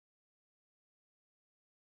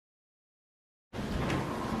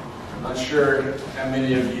I'm not sure how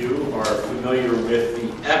many of you are familiar with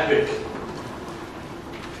the epic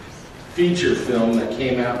feature film that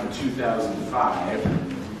came out in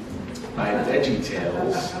 2005 by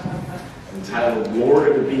VeggieTales entitled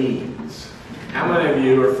Lord of the Beans. How many of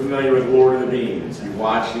you are familiar with Lord of the Beans? You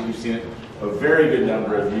watched it, you've seen it. A very good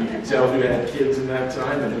number of you. You can tell who had kids in that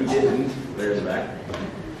time and who didn't. There's the back.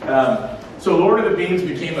 So Lord of the Beans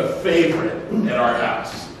became a favorite in our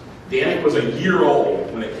house. Danik was a year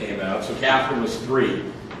old when it came out, so Catherine was 3.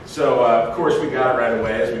 So, of course, we got it right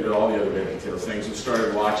away, as we did all the other VeggieTales things, and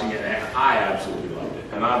started watching it, and I absolutely loved it.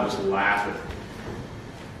 And I'm just laughing.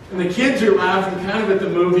 And the kids are laughing kind of at the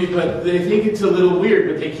movie, but they think it's a little weird,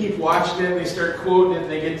 but they keep watching it, and they start quoting it, and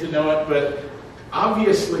they get to know it. But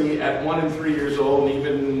obviously, at 1 and 3 years old, and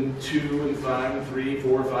even 2 and 5 and 3,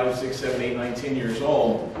 4, 5, 6, 7, 8, 9, 10 years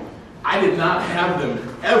old, I did not have them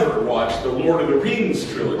ever watch the Lord of the Rings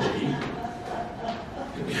trilogy.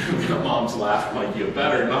 Mom's laughing like, you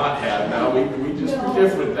better not have. Now, we just were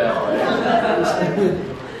different that way.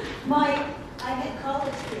 I had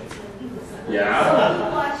college kids when he was young. Yeah. So he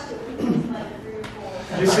watched it when he was like 3 or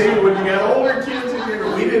 4. You see, when you got older kids in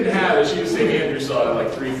here, we didn't have it. She used to say Andrew saw it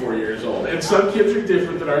like 3, 4 years old. And some kids are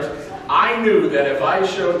different than ours. I knew that if I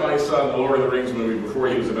showed my son the Lord of the Rings movie before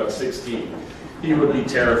he was about 16, he would be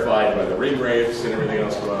terrified by the ring wraiths and everything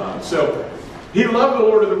else going on. So he loved the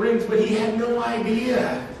Lord of the Rings, but he had no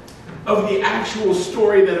idea of the actual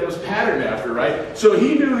story that it was patterned after, right? So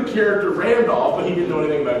he knew the character Randolph, but he didn't know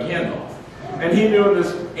anything about Gandalf. And he knew in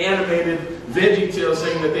this animated VeggieTales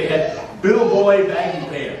thing that they had Bilbo baggy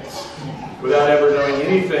pants, without ever knowing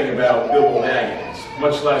anything about Bilbo Baggins,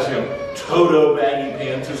 much less, Toto baggy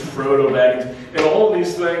pants, Frodo Baggins, and all of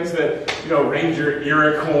these things that, Ranger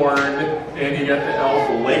Iricorn, and you got the elf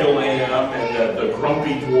Legolam, and the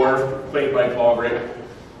grumpy dwarf, played by Paul Gray,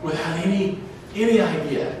 without any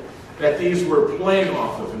idea that these were playing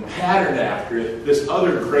off of and patterned after this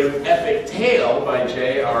other great epic tale by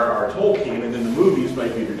J.R.R. Tolkien, and then the movies by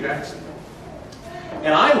Peter Jackson.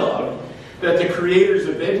 And I loved that the creators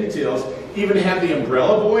of VeggieTales even had the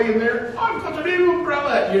umbrella boy in there. Oh, I've got the new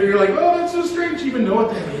umbrella. You're like, oh, that's so strange. You even know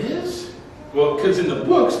what that is? Well, because in the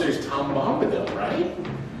books, there's Tom Bombadil, right?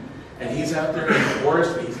 And he's out there in the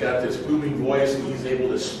forest, and he's got this booming voice, and he's able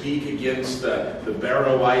to speak against the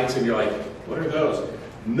Barrow-wights, and you're like, what are those?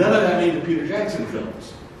 None of that made the Peter Jackson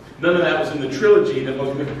films. None of that was in the trilogy.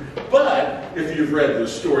 But if you've read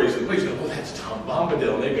those stories, you go, oh, that's Tom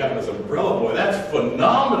Bombadil, and they've got him as umbrella boy. That's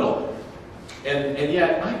phenomenal. And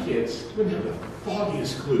yet, my kids wouldn't have the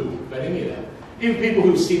foggiest clue about any of that. Even people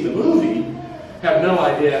who've seen the movie have no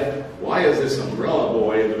idea, why is this umbrella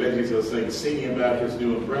boy in the VeggieTales thing singing about his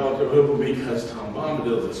new umbrella? Because Tom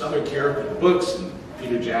Bombadil is this other character in the books, and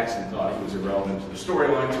Peter Jackson thought he was irrelevant to the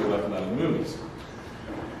storyline, so he left him out of the movies.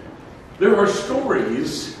 There are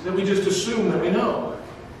stories that we just assume that we know.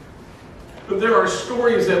 But there are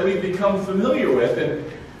stories that we've become familiar with, and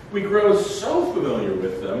we grow so familiar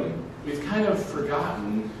with them, we've kind of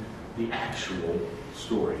forgotten the actual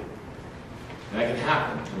story. And that can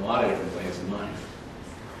happen in a lot of different ways in life.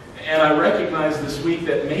 And I recognize this week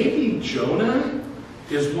that maybe Jonah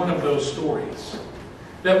is one of those stories.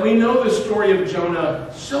 That we know the story of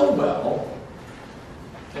Jonah so well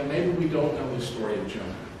that maybe we don't know the story of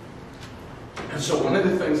Jonah. And so one of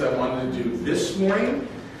the things I wanted to do this morning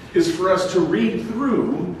is for us to read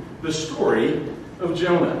through the story of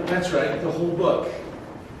Jonah. That's right, the whole book.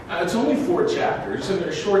 It's only 4 chapters, and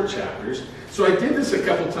they're short chapters. So I did this a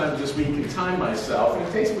couple times this week and timed myself, and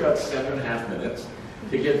it takes me about 7.5 minutes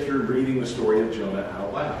to get through reading the story of Jonah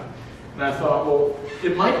out loud. And I thought, well,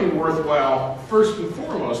 it might be worthwhile first and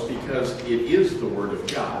foremost because it is the Word of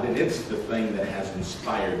God, and it's the thing that has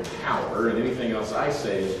inspired power, and anything else I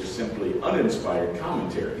say is just simply uninspired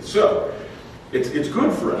commentary. So it's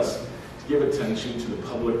good for us to give attention to the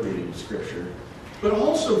public reading of Scripture, but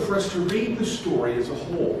also for us to read the story as a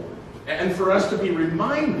whole, and for us to be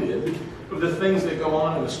reminded of the things that go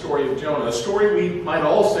on in the story of Jonah. A story we might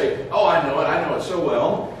all say, oh, I know it so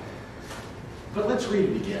well. But let's read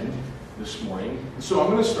it again this morning. So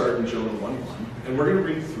I'm going to start in Jonah 1:1, and we're going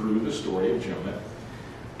to read through the story of Jonah.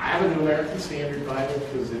 I have a New American Standard Bible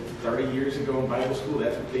because 30 years ago in Bible school,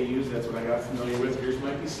 that's what they used. That's what I got familiar with. Yours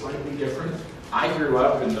might be slightly different. I grew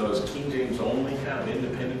up in those King James only kind of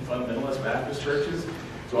independent fundamentalist Baptist churches,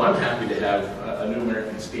 so I'm happy to have a New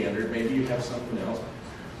American Standard. Maybe you have something else.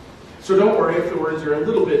 So don't worry if the words are a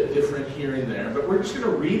little bit different here and there, but we're just going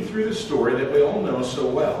to read through the story that we all know so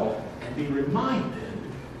well and be reminded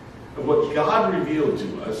of what God revealed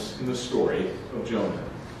to us in the story of Jonah.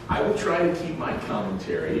 I will try to keep my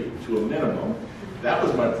commentary to a minimum. That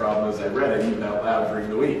was my problem as I read it, even out loud during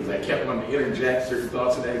the week, because I kept wanting to interject certain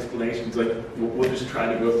thoughts and explanations, like, we'll just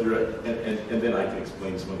try to go through it, and then I can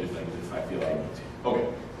explain some other things if I feel I need to. Okay.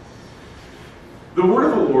 The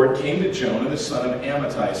word of the Lord came to Jonah, the son of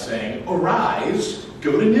Amittai, saying, "Arise,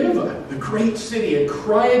 go to Nineveh, the great city, and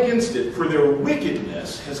cry against it, for their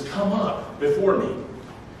wickedness has come up before me."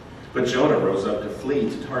 But Jonah rose up to flee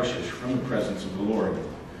to Tarshish from the presence of the Lord.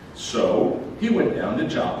 So he went down to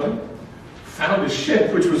Joppa, found a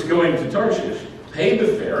ship which was going to Tarshish, paid the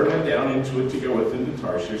fare, and went down into it to go with him to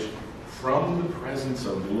Tarshish from the presence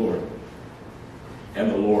of the Lord.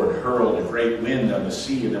 And the Lord hurled a great wind on the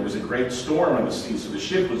sea, and there was a great storm on the sea, so the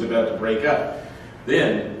ship was about to break up.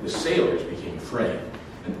 Then the sailors became afraid,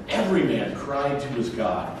 and every man cried to his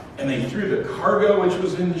God. And they threw the cargo which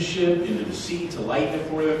was in the ship into the sea to lighten it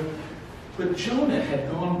for them. But Jonah had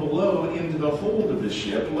gone below into the hold of the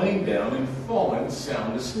ship, lain down and fallen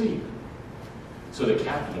sound asleep. So the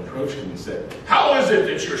captain approached him and said, "How is it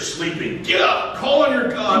that you're sleeping? Get up, call on your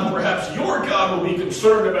God. Perhaps your God will be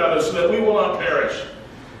concerned about us so that we will not perish."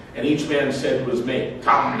 And each man said to his mate,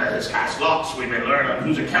 "Come, let us cast lots, we may learn on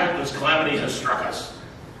whose account this calamity has struck us."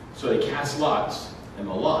 So they cast lots, and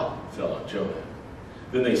the lot fell on Jonah.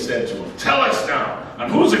 Then they said to him, "Tell us now, on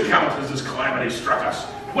whose account has this calamity struck us?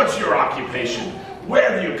 What's your occupation?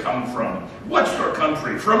 Where do you come from? What's your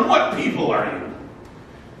country? From what people are you?"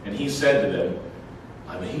 And he said to them,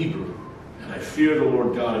 "I'm a Hebrew, and I fear the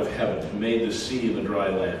Lord God of heaven, who made the sea and the dry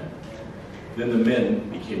land." Then the men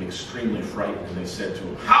became extremely frightened, and they said to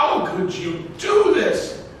him, "How could you do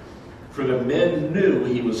this?" For the men knew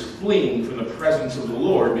he was fleeing from the presence of the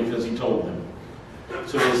Lord because he told them.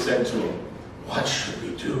 So they said to him, "What should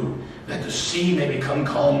we do that the sea may become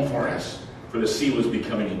calm for us?" For the sea was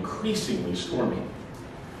becoming increasingly stormy.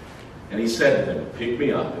 And he said to them, "Pick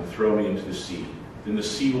me up and throw me into the sea. Then the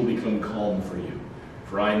sea will become calm for you.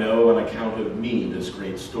 For I know on account of me this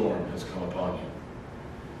great storm has come upon you."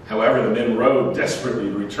 However, the men rowed desperately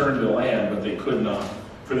to return to the land, but they could not,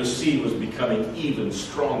 for the sea was becoming even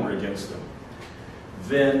stronger against them.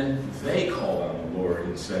 Then they called on the Lord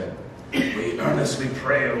and said, "We earnestly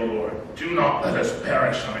pray, O Lord, do not let us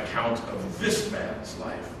perish on account of this man's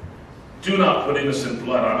life. Do not put innocent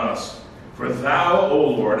blood on us, for thou, O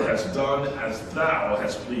Lord, hast done as thou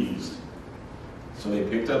hast pleased." So they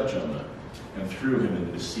picked up Jonah and threw him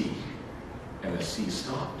into the sea, and the sea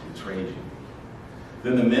stopped its raging.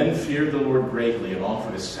 Then the men feared the Lord greatly and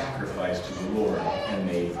offered a sacrifice to the Lord and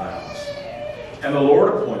made vows. And the Lord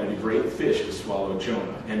appointed a great fish to swallow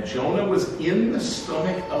Jonah. And Jonah was in the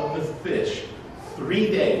stomach of the fish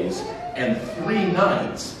 3 days and 3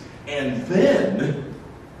 nights. And then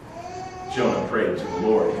Jonah prayed to the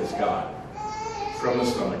Lord his God from the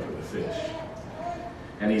stomach of the fish.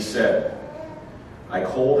 And he said, "I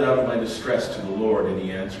called out of my distress to the Lord, and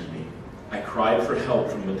he answered me. I cried for help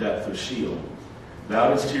from the depth of Sheol.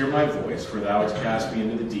 Thou didst hear my voice, for thou hast cast me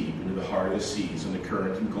into the deep, into the heart of the seas, and the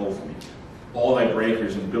current engulfed me. All thy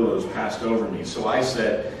breakers and billows passed over me. So I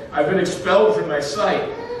said, I've been expelled from thy sight.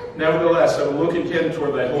 Nevertheless, I will look again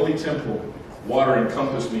toward thy holy temple. Water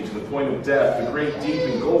encompassed me to the point of death. The great deep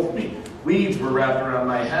engulfed me. Weeds were wrapped around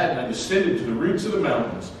my head, and I descended to the roots of the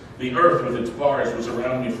mountains. The earth with its bars was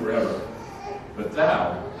around me forever. But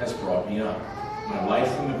thou hast brought me up, my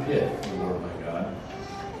life from the pit, O Lord my God.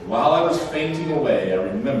 While I was fainting away, I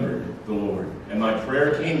remembered the Lord, and my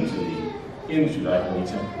prayer came to thee into thy holy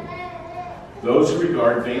temple. Those who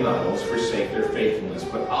regard vain idols forsake their faithfulness,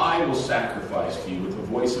 but I will sacrifice to you with a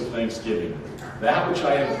voice of thanksgiving. That which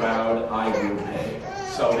I have vowed, I will pay.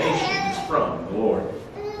 Salvation is from the Lord."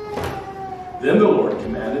 Then the Lord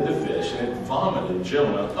commanded the fish, and it vomited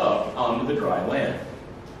Jonah up onto the dry land.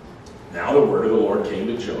 Now the word of the Lord came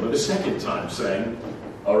to Jonah the second time, saying,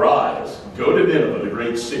 "Arise, go to Nineveh, the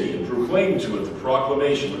great city, and proclaim to it the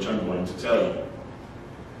proclamation which I'm going to tell you."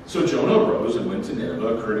 So Jonah arose and went to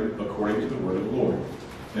Nineveh according to the word of the Lord.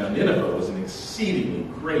 Now Nineveh was an exceedingly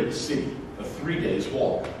great city, a 3 days'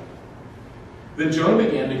 walk. Then Jonah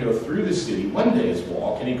began to go through the city 1 day's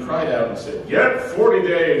walk, and he cried out and said, "Yet 40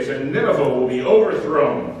 days, and Nineveh will be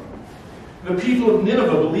overthrown." The people of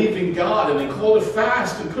Nineveh believed in God, and they called a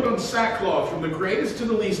fast and put on sackcloth from the greatest to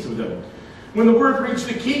the least of them. When the word reached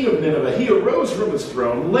the king of Nineveh, he arose from his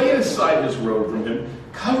throne, laid aside his robe from him,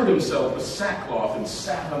 covered himself with sackcloth, and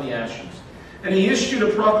sat on the ashes. And he issued a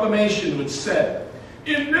proclamation which said,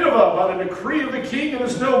 "In Nineveh, by the decree of the king and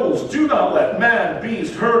his nobles, do not let man,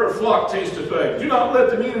 beast, herd, or flock taste a thing. Do not let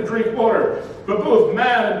them eat or drink water, but both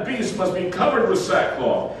man and beast must be covered with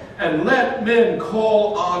sackcloth. And let men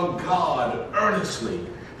call on God earnestly,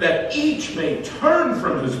 that each may turn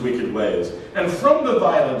from his wicked ways and from the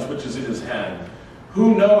violence which is in his hand.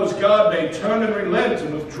 Who knows, God may turn and relent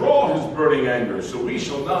and withdraw his burning anger, so we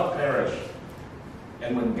shall not perish.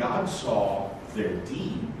 And when God saw their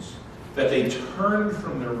deeds, that they turned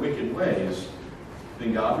from their wicked ways,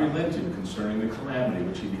 then God relented concerning the calamity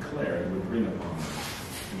which he declared he would bring upon them.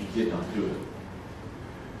 And he did not do it.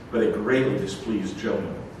 But it greatly displeased Jonah,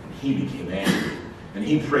 and he became angry. And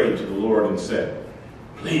he prayed to the Lord and said,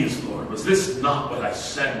 Please, Lord, was this not what I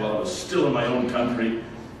said while I was still in my own country?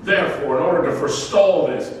 Therefore, in order to forestall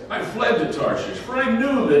this, I fled to Tarshish, for I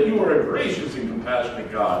knew that you are a gracious and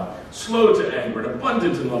compassionate God, slow to anger and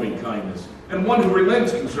abundant in loving kindness, and one who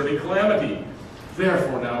relents concerning calamity.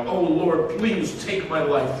 Therefore now, O Lord, please take my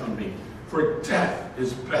life from me, for death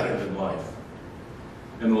is better than life.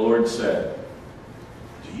 And the Lord said,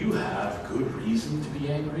 Do you have good reason to be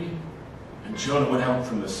angry? And Jonah went out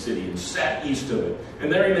from the city and sat east of it.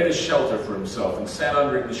 And there he made a shelter for himself and sat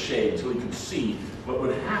under it in the shade till he could see what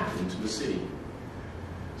would happen to the city.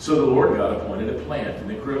 So the Lord God appointed a plant,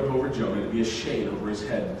 and it grew up over Jonah to be a shade over his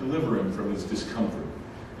head, to deliver him from his discomfort.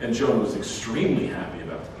 And Jonah was extremely happy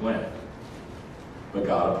about the plant. But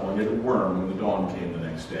God appointed a worm when the dawn came the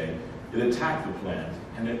next day. It attacked the plant,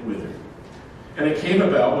 and it withered. And it came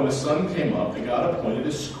about when the sun came up that God appointed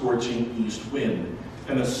a scorching east wind,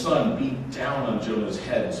 and the sun beat down on Jonah's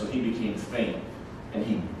head, so he became faint. And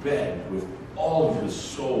he begged with all of his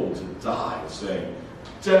soul to die, saying,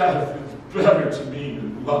 Death is better to me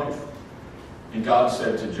than life. And God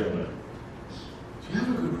said to Jonah, Do you have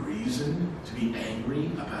a good reason to be angry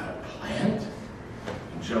about a plant?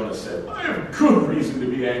 And Jonah said, I have good reason to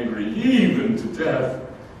be angry, even to death.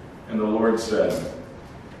 And the Lord said,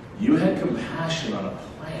 You had compassion on a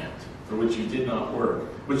plant for which you did not work,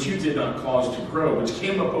 which you did not cause to grow, which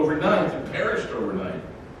came up overnight and perished overnight.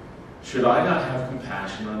 Should I not have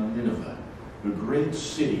compassion on Nineveh, the great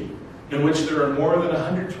city, in which there are more than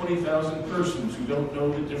 120,000 persons who don't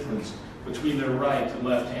know the difference between their right and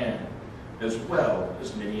left hand, as well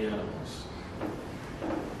as many animals?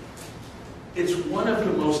 It's one of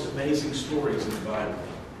the most amazing stories in the Bible.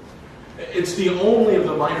 It's the only of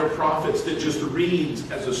the minor prophets that just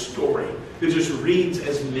reads as a story. It just reads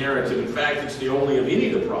as narrative. In fact, it's the only of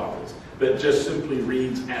any of the prophets that just simply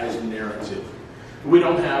reads as narrative. We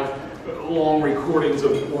don't have long recordings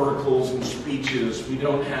of oracles and speeches. We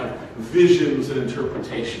don't have visions and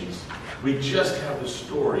interpretations. We just have the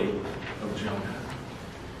story of Jonah.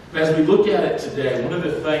 As we look at it today, one of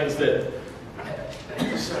the things that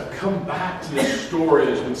I've come back to this story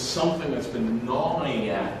has been something that's been gnawing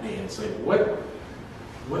at me. It's like,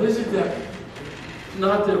 what is it that,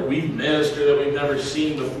 not that we've missed or that we've never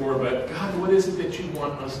seen before, but God, what is it that you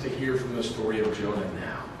want us to hear from the story of Jonah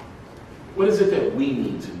now? What is it that we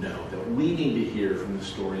need to know, that we need to hear from the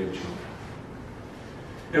story of Jonah?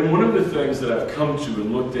 And one of the things that I've come to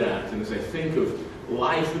and looked at, and as I think of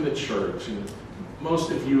life in the church, and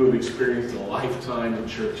most of you have experienced a lifetime in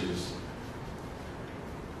churches,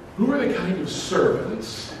 who are the kind of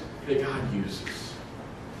servants that God uses?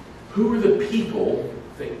 Who are the people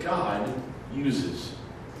that God uses?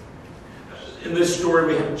 In this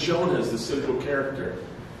story, we have Jonah as the central character.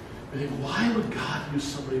 I think, why would God use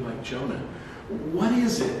somebody like Jonah? What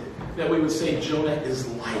is it that we would say Jonah is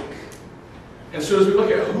like? And so as we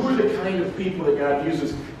look at who are the kind of people that God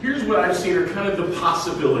uses, here's what I've seen are kind of the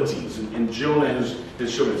possibilities. And Jonah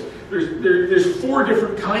has shown us. There's 4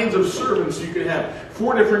 different kinds of servants you can have.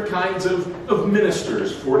 4 different kinds of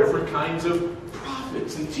ministers. 4 different kinds of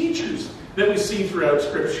prophets and teachers that we see throughout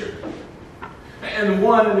Scripture. And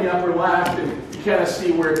one in the upper left, and you kind of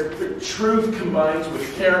see where the truth combines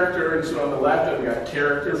with character. And so on the left, we've got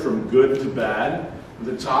character from good to bad. At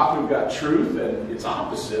the top, we've got truth, and its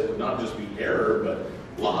opposite would not just be error, but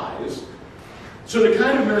lies. So the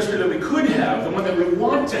kind of minister that we could have, the one that we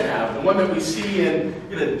want to have, the one that we see in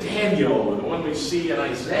a Daniel, the one we see in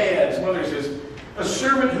Isaiah, and some others, is a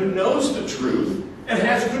servant who knows the truth and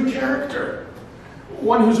has good character.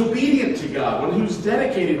 One who's obedient to God, one who's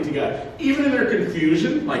dedicated to God. Even in their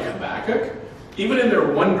confusion, like Habakkuk, even in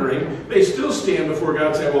their wondering, they still stand before God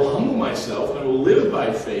and say, I will humble myself, and I will live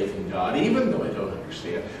by faith in God, even though I don't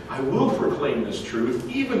understand. I will proclaim this truth,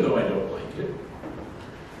 even though I don't like it.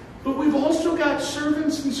 But we've also got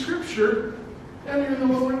servants in Scripture, and you're in the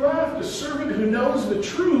lower left, a servant who knows the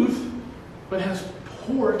truth, but has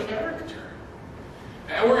poor character.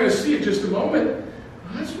 And we're going to see in just a moment,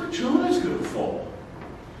 that's where Jonah's going to fall.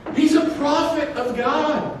 He's a prophet of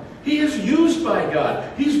God. He is used by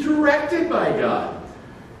God. He's directed by God.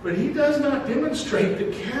 But he does not demonstrate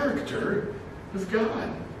the character of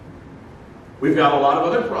God. We've got a lot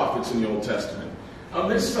of other prophets in the Old Testament. on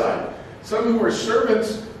this side. Some who are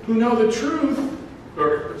servants who know the truth,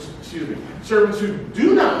 servants who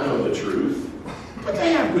do not know the truth, but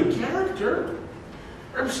they have good character.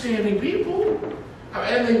 They're upstanding people.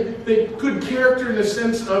 And they good character in the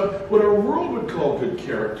sense of what our world would call good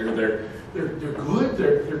character. They're good,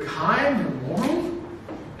 they're kind, they're moral.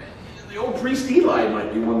 The old priest Eli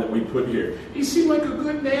might be one that we put here. He seemed like a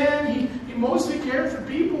good man. He mostly cared for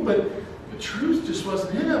people, but the truth just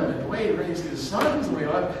wasn't in him. And the way he raised his sons, the way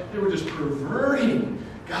they were just perverting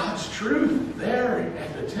God's truth there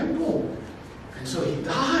at the temple. And so he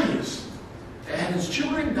dies. And his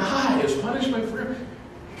children die as punishment for him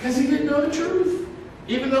because he didn't know the truth,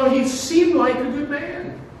 even though he seemed like a good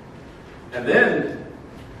man. And then,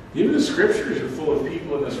 even the scriptures are full of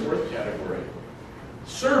people in this fourth category.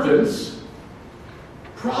 Servants,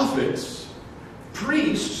 prophets,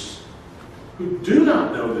 priests who do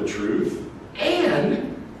not know the truth,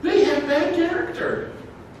 and they have bad character.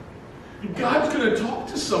 God's going to talk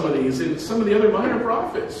to some of these and some of the other minor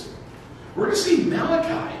prophets. We're going to see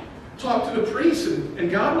Malachi talk to the priests, and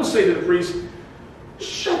God will say to the priest,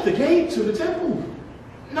 shut the gates of the temple.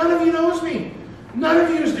 None of you knows me. None of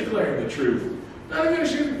you is declaring the truth. None of you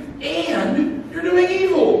is and you're doing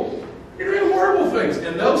evil. You're doing horrible things.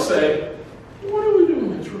 And they'll say, what are we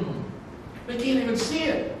doing that's wrong? They can't even see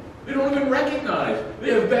it. They don't even recognize.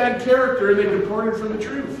 They have bad character and they've departed from the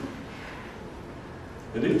truth.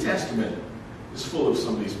 The New Testament is full of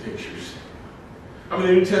some of these pictures. The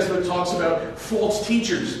New Testament talks about false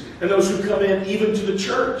teachers and those who come in even to the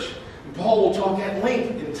church. And Paul will talk at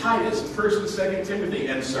length in Titus, 1 and 2 Timothy,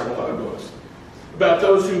 and several other books about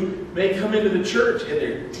those who may come into the church and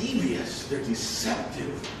they're devious, they're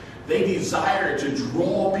deceptive. They desire to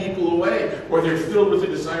draw people away, or they're filled with a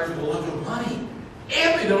desire for the love of money,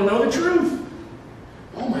 and they don't know the truth.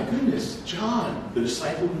 Oh my goodness, John, the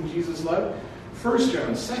disciple whom Jesus loved, 1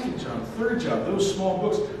 John, 2 John, 3 John, those small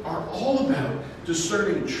books are all about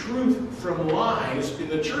discerning truth from lies in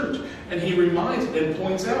the church. And he reminds and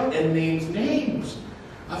points out and names names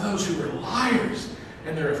of those who are liars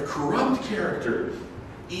and they're of corrupt character,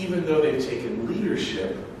 even though they've taken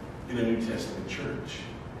leadership in a New Testament church.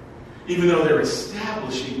 Even though they're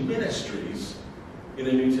establishing ministries in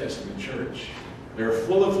a New Testament church. They're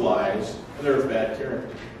full of lies and they're of bad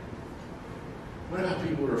character. What about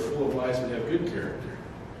people who are full of lies but have good character?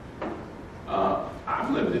 I've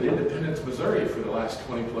lived in Independence, Missouri for the last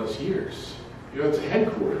 20 plus years. It's the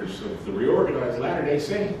headquarters of the reorganized Latter-day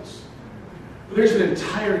Saints. There's an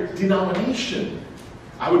entire denomination,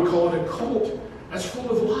 I would call it a cult, that's full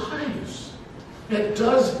of lies. That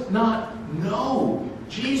does not know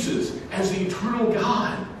Jesus as the eternal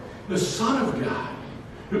God, the Son of God,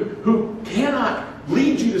 who cannot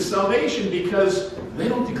lead you to salvation because they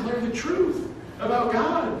don't declare the truth about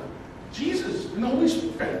God, Jesus, and the Holy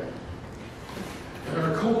Spirit. There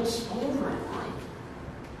are cults all over our world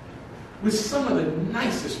with some of the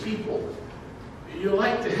nicest people. You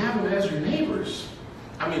like to have them as your neighbors.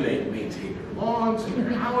 They maintain their lawns and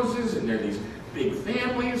their houses, and they're these big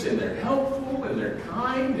families, and they're helpful, and they're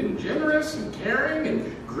kind, and generous, and caring,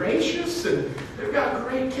 and gracious, and they've got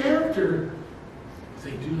great character. But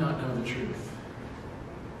they do not know the truth.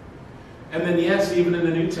 And then, yes, even in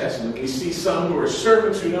the New Testament, we see some who are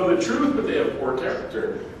servants who know the truth, but they have poor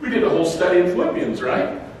character. We did a whole study in Philippians,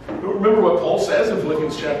 right? Remember what Paul says in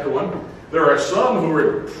Philippians chapter 1? There are some who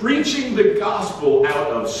are preaching the gospel out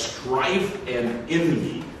of strife and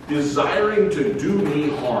envy, desiring to do me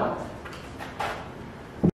harm.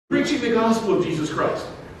 Preaching the gospel of Jesus Christ.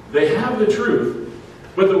 They have the truth,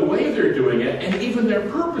 but the way they're doing it, and even their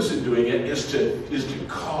purpose in doing it, is to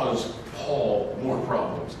cause Paul more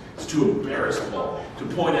problems. It's to embarrass Paul, to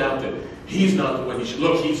point out that he's not the one he should.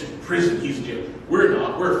 Look, he's in prison, he's in jail. We're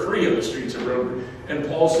not. We're free on the streets of Rome. And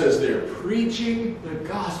Paul says they're preaching the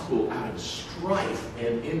gospel out of strife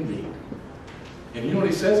and envy. And you know what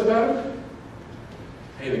he says about it?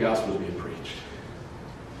 Hey, the gospel is being preached.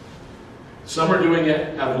 Some are doing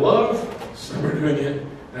it out of love, some are doing it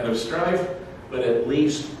out of strife, but at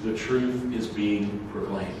least the truth is being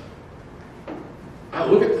proclaimed. I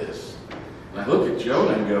look at this, and I look at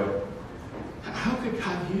Jonah and go, how could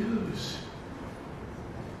God use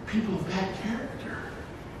people of bad character?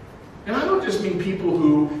 And I don't just mean people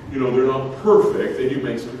who, they're not perfect, they do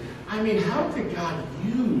make some. I mean, how could God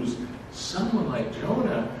use someone like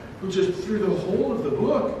Jonah, who just through the whole of the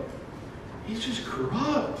book, he's just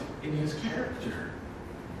corrupt in his character?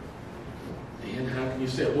 And how can you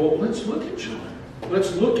say, well, let's look at Jonah.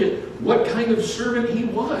 Let's look at what kind of servant he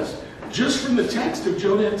was, just from the text of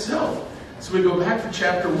Jonah itself. So we go back to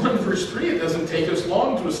chapter 1, verse 3. It doesn't take us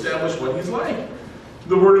long to establish what he's like.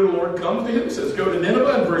 The word of the Lord comes to him, says, go to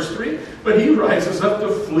Nineveh in verse 3, but he rises up to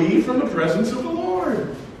flee from the presence of the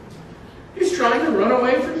Lord. He's trying to run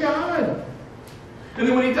away from God. And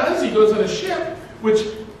then when he does, he goes on a ship, which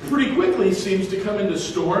pretty quickly seems to come into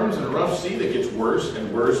storms and a rough sea that gets worse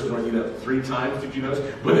and worse. And 3 times, did you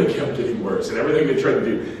notice? But they kept getting worse. And everything they tried to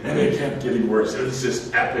do, and they kept getting worse. And it's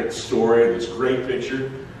this epic story, this great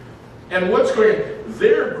picture. And what's going on?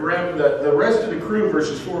 They're grabbing the rest of the crew,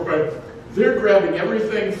 verses 4 and 5, they're grabbing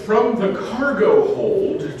everything from the cargo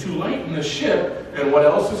hold to lighten the ship. And what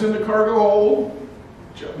else is in the cargo hold?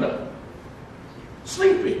 Jonah.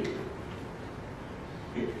 Sleeping.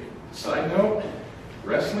 Side note,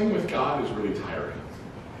 wrestling with God is really tiring.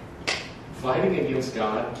 Fighting against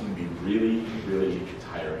God can be really, really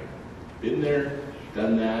tiring. Been there,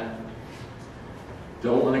 done that.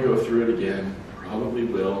 Don't want to go through it again. Probably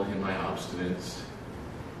will in my obstinance.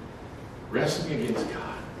 Wrestling against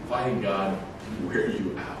God, fighting God, can wear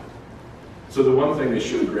you out. So the one thing they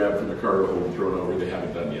should grab from the cargo hold and throw it over, they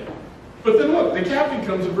haven't done yet. But then look, the captain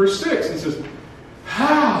comes in verse 6 and says,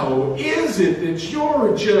 how is it that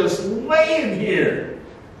you're just laying here?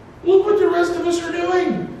 Look what the rest of us are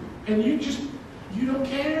doing. And you don't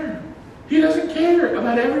care. He doesn't care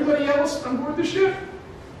about everybody else on board the ship.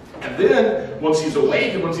 And then, once he's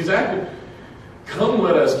awake and once he's active, come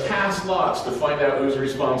let us cast lots to find out who's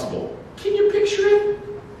responsible. Can you picture it?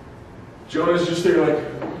 Jonah's just there like,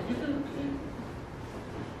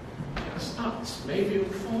 cast lots. Maybe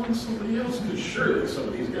it'll fall on somebody else, because surely some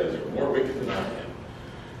of these guys are more wicked than I am.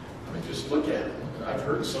 I mean, just look at it. I've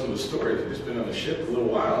heard some of the stories. I've just been on the ship a little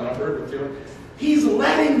while, and I've heard what doing. He's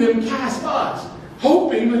letting them cast lots,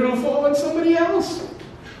 hoping that it'll fall on somebody else,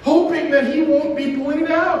 hoping that he won't be pointed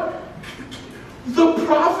out. The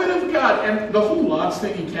prophet of God, and the whole lots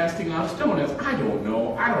thing and casting lots, don't ask. I don't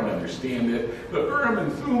know. I don't understand it. The Urim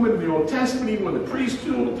and Thummim in the Old Testament, even when the priest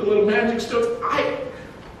killed with the little magic stuff,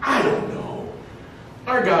 I don't know.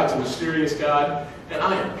 Our God's a mysterious God, and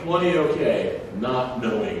I am plenty okay not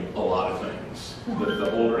knowing a lot of things.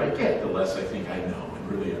 The older I get, the less I think I know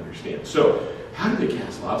and really understand. So, how did they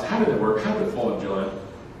cast lots? How did it work? How did it fall on Jonah?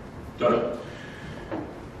 Don't know.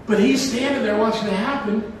 But he's standing there watching it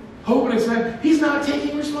happen, hoping it's not. He's not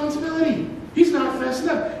taking responsibility. He's not fessing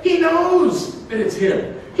up. He knows that it's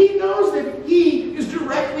him. He knows that he is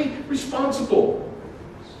directly responsible.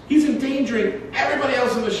 He's endangering everybody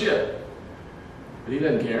else on the ship. But he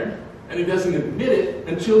doesn't care. And he doesn't admit it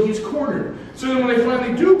until he's cornered. So then when they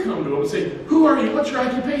finally do come to him and say, who are you? What's your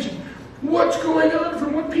occupation? What's going on?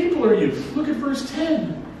 From what people are you? Look at verse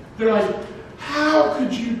 10. They're like, how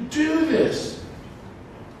could you do this?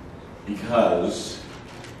 Because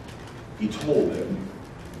he told them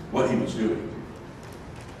what he was doing.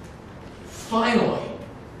 Finally,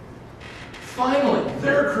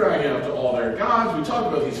 they're crying out to all their gods. We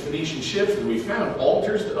talked about these Phoenician ships, and we found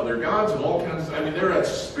altars to other gods and all kinds of, they're a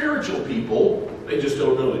spiritual people. They just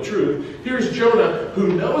don't know the truth. Here's Jonah,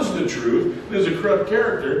 who knows the truth, and is a corrupt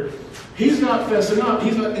character. He's not fessing up.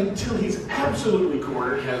 He's not, until he's absolutely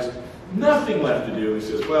cornered, has nothing left to do. He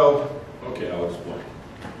says, well, okay, I'll explain.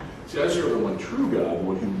 See, I serve the one true God, the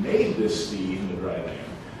one who made this sea and the dry land.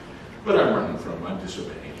 But I'm running from him. I'm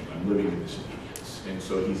disobeying him. I'm living in disobedience. And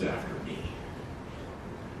so he's after me.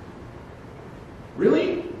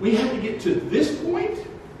 Really? We had to get to this point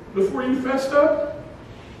before you fessed up?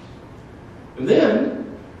 And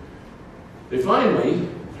then, they finally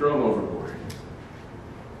throw him overboard.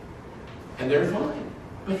 And they're fine.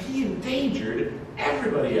 But he endangered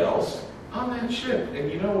everybody else on that ship.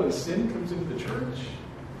 And you know, when sin comes into the church,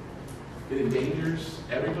 it endangers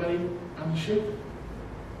everybody on the ship.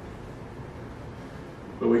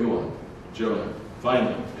 But we go on. Jonah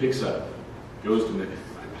finally picks up, goes to Nineveh.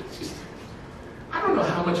 I don't know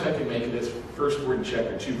how much I can make of this first word in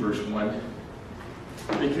chapter 2, verse 1,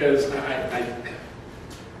 because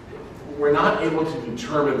we're not able to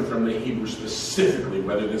determine from the Hebrew specifically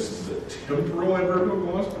whether this is a temporal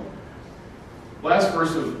adverbial. Last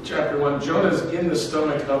verse of chapter 1, Jonah's in the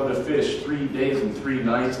stomach of the fish 3 days and 3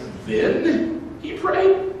 nights. Then he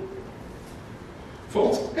prayed.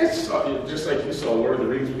 Folks, just like you saw Lord of the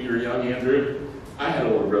Rings when you were young, Andrew, I had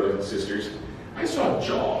older brothers and sisters. I saw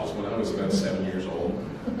Jaws when I was about 7 years old.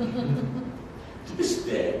 To this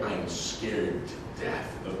day, I am scared to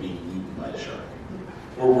death of being eaten by a shark.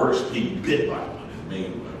 Or worse, being bit by one and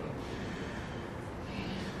maimed by one.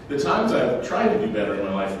 The times I've tried to do better in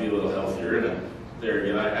my life, be a little healthier, and there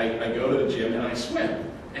again, I go to the gym and I swim.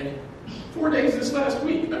 And 4 days this last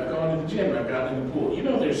week, I've gone to the gym, I've gotten in the pool. You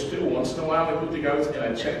know, there's still once in a while I put the goats and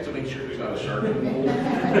I check to make sure there's not a shark in the pool.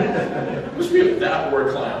 It must be that or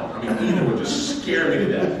a clown. I mean, either would just scare me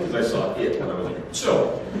to death because I saw it when I was there.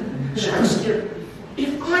 So, sharks scare me.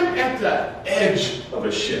 If I'm at the edge of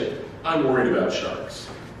a ship, I'm worried about sharks.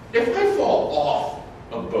 If I fall off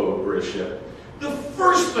a boat or a ship, the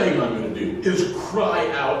first thing I'm going to do is cry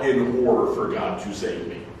out in horror for God to save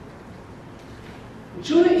me.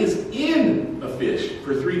 Jonah is in a fish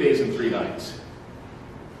for 3 days and 3 nights.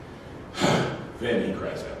 Then he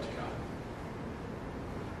cries out to God.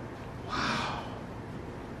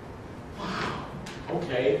 Wow.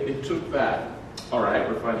 Okay, it took that. All right,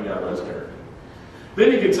 we're finding out about his character.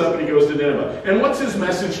 Then he gets up and he goes to Nineveh. And what's his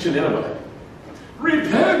message to Nineveh?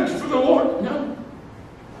 Repent for the Lord. No.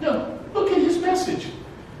 Look at his message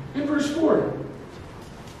in verse 4.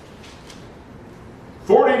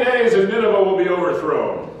 40 days and Nineveh will be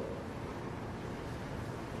overthrown.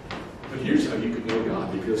 But here's how you can know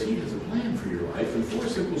God, because he has a plan for your life and 4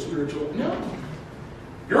 simple spiritual. No.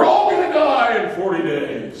 You're all going to die in 40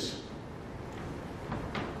 days.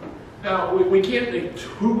 Now, we can't make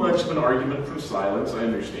too much of an argument from silence, I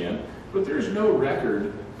understand, but there's no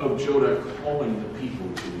record of Jonah calling the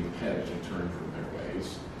people to repent and turn from their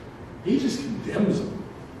ways. He just condemns them.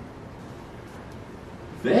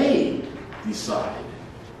 They decide,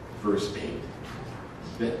 verse 8,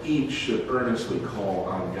 that each should earnestly call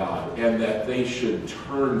on God, and that they should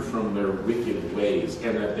turn from their wicked ways,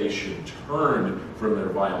 and that they should turn from their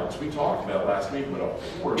violence. We talked about last week what a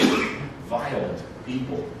horribly violent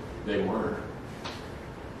people they were.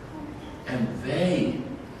 And they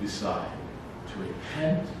decide to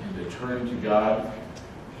repent and to turn to God,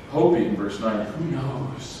 hoping, verse 9, who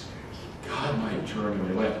knows? God might turn and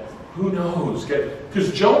they went. Who knows?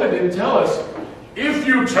 Because Jonah didn't tell us, if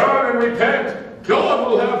you turn and repent, God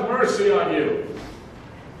will have mercy on you.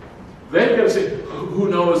 They've got to say, who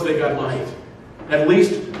knows that God might? At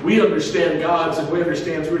least we understand God's, and we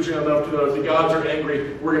understand spiritually enough to know if the gods are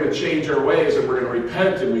angry, we're going to change our ways and we're going to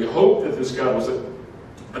repent, and we hope that this God will.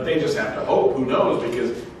 But they just have to hope. Who knows?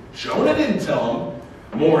 Because Jonah didn't tell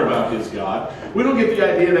them more about his God. We don't get the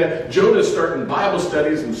idea that Jonah's starting Bible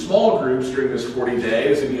studies in small groups during this 40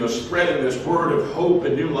 days and, spreading this word of hope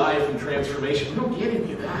and new life and transformation. We don't get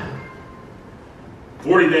any of that.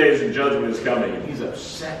 40 days and judgment is coming, and he's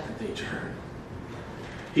upset that they turn.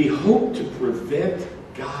 He hoped to prevent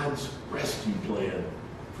God's rescue plan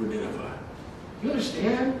for Nineveh. You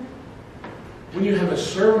understand? When you have a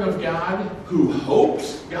servant of God who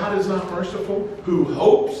hopes God is not merciful, who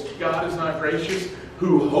hopes God is not gracious,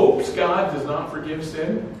 who hopes God does not forgive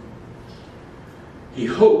sin, he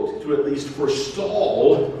hoped to at least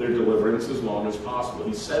forestall their deliverance as long as possible.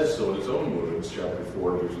 He says so in his own words, chapter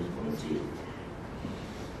 4, verses 1 and 2.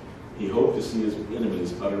 He hoped to see his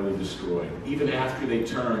enemies utterly destroyed, even after they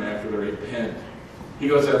turn, after they repent. He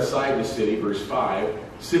goes outside the city, verse 5,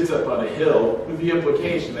 sits up on a hill with the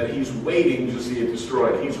implication that he's waiting to see it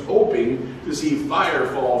destroyed. He's hoping to see fire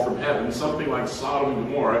fall from heaven, something like Sodom and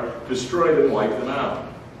Gomorrah, destroy them, wipe them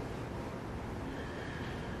out.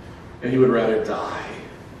 And he would rather die.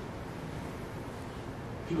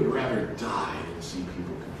 He would rather die than see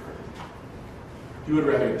people converted. He would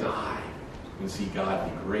rather die than see God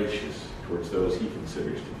be gracious towards those he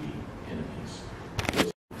considers to be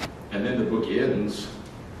enemies. And then the book ends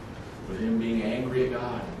with him being angry at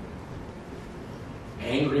God.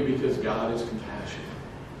 Angry because God is compassionate.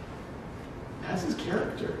 That's his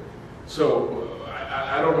character. So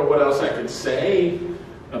I don't know what else I could say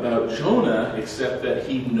about Jonah except that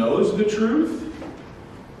he knows the truth,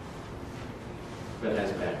 but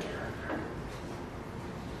has bad character.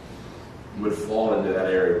 Would fall into that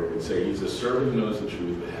area where we'd say he's a servant who knows the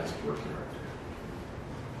truth but has poor character.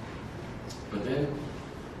 But then,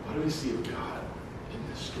 what do we see of God in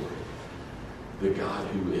this story? The God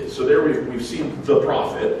who is. So there we've seen the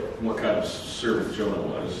prophet, what kind of servant Jonah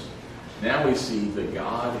was. Now we see the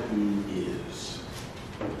God who is.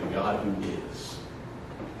 The God who is.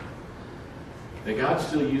 That God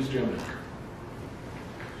still used Jonah.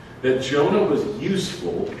 That Jonah was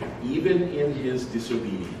useful even in his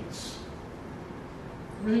disobedience.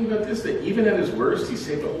 Think about this, that even at his worst, he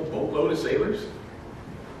saved a whole boatload of sailors.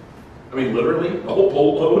 I mean, literally, a whole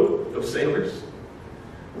boatload of sailors.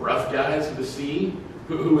 Rough guys of the sea,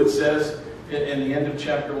 who it says in the end of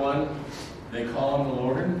chapter 1, they call on the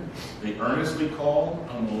Lord. They earnestly call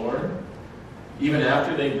on the Lord. Even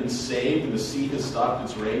after they've been saved and the sea has stopped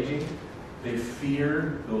its raging, they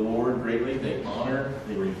fear the Lord greatly. They honor,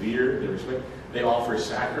 they revere, they respect. They offer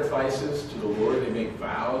sacrifices to the Lord. They make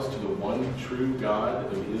vows to the one true God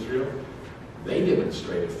of Israel. they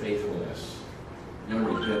demonstrate a faithfulness and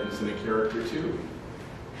a repentance and a character too.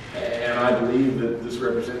 And I believe that this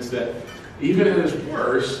represents that even at his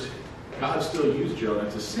worst, God still used Jonah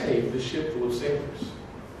to save the ship full of sailors.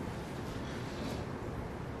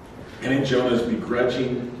 And in Jonah's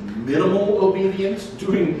begrudging, minimal obedience,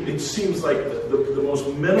 doing, it seems like the most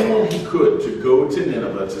minimal he could to go to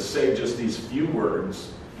Nineveh to say just these few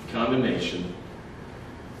words, condemnation,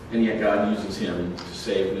 and yet God uses him to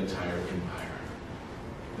save an entire empire.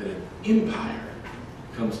 That an empire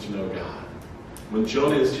comes to know God when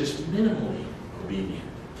Jonah is just minimally obedient.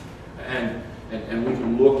 And we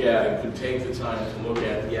can look at and could take the time to look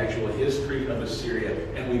at the actual history of Assyria,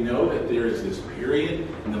 and we know that there is this period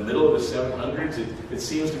in the middle of the 700s, it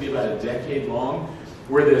seems to be about a decade long,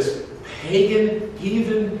 where this pagan,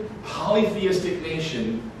 heathen, polytheistic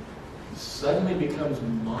nation suddenly becomes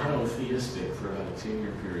monotheistic for about a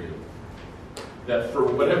 10-year period. That for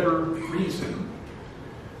whatever reason,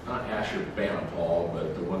 not Asher Banapal,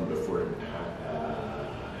 but the one before him,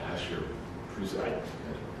 Asher Pruzai.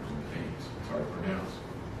 It's hard to pronounce.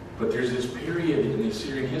 But there's this period in the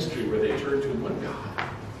Assyrian history where they turn to one God.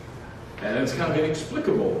 And it's kind of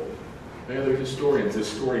inexplicable. By other historians,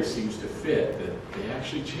 this story seems to fit that they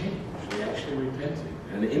actually changed. They actually repented.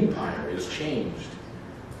 And the empire is changed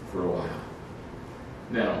for a while.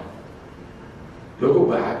 Now, they'll go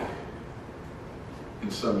back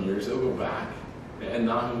in some years. They'll go back. And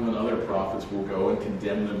Nahum and other prophets will go and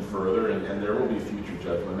condemn them further, and there will be future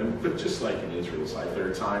judgment. But just like in Israel's life, there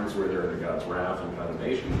are times where they're under God's wrath and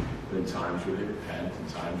condemnation, and times where they repent, and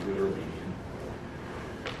times where they're obedient.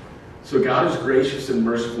 So God is gracious and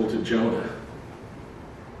merciful to Jonah.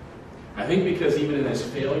 I think because even in his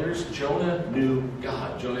failures, Jonah knew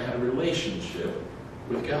God. Jonah had a relationship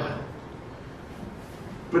with God.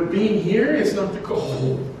 But being here is not the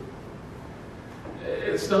goal.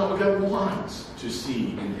 It's not what God wants to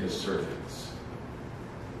see in his servants.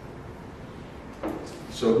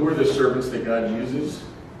 So who are the servants that God uses?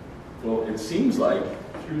 Well, it seems like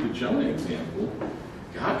through the Jonah example,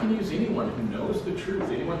 God can use anyone who knows the truth,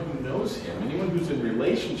 anyone who knows him, anyone who's in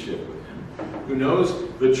relationship with him, who knows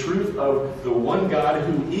the truth of the one God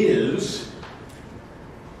who is,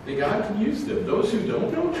 that God can use them. Those who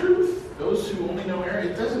don't know truth, those who only know error,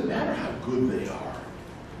 it doesn't matter how good they are.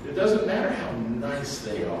 It doesn't matter how nice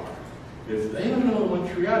they are. If they don't know the one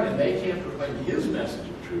true God and they can't proclaim his message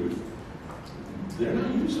of truth, they're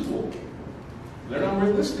not usable. They're not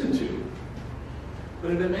worth listening to.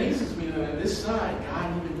 But it amazes me that on this side,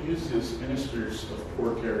 God even uses ministers of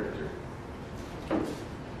poor character.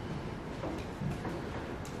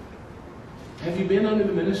 Have you been under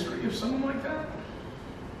the ministry of someone like that?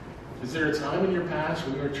 Is there a time in your past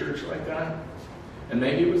when you were a church like that? And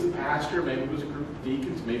maybe it was the pastor, maybe it was a group of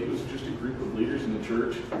deacons, maybe it was just a group of leaders in the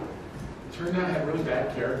church. It turned out they had really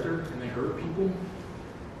bad character and they hurt people.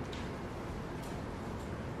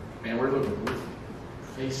 Man, we're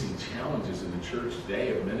facing challenges in the church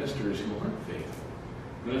today of ministers who aren't faithful.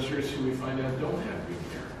 Ministers who we find out don't have good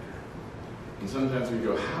character. And sometimes we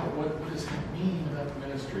go, what does that mean about the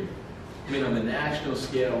ministry? I mean, on the national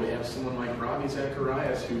scale, we have someone like Ravi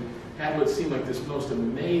Zacharias who had what seemed like this most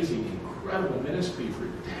amazing, incredible ministry for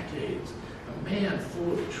decades. A man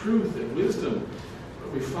full of truth and wisdom.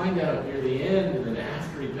 But we find out near the end and then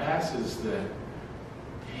after he passes that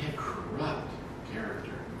he had corrupt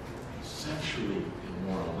character. Sexually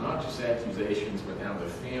immoral. Not just accusations, but now the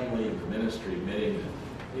family and the ministry admitting that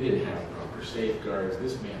they didn't have proper safeguards.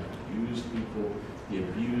 This man abused people. He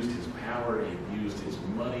abused his power. He abused his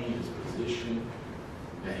money, his position.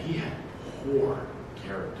 And he had poor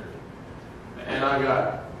character. And I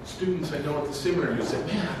got students I know at the seminary who said,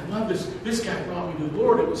 man, I love this. This guy brought me to the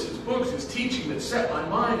Lord. It was his books, his teaching that set my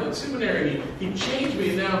mind on seminary. He changed me.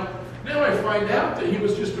 And now I find out that he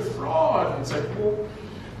was just a fraud. And it's like, well,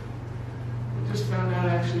 we just found out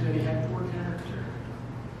actually that he had poor character.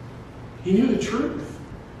 He knew the truth.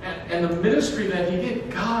 And the ministry that he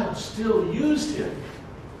did, God still used him.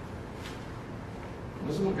 It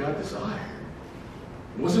wasn't what God desired.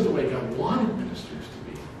 It wasn't the way God wanted ministers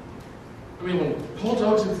to be. I mean, when Paul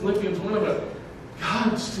talks in Philippians 1 about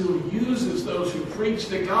God still uses those who preach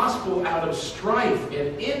the gospel out of strife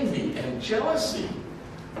and envy and jealousy.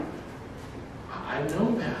 I've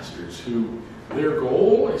known pastors who their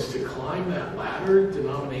goal is to climb that ladder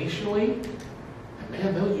denominationally, and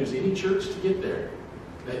man, they'll use any church to get there.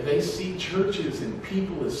 They see churches and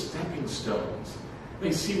people as stepping stones.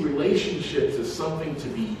 They see relationships as something to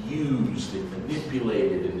be used and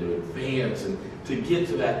manipulated and to advance and to get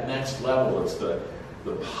to that next level. It's the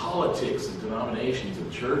politics and denominations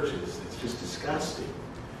of churches. It's just disgusting.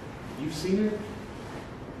 You've seen it?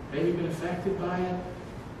 maybe been affected by it.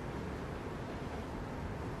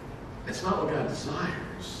 It's not what God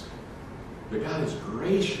desires. But God is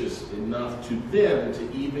gracious enough to them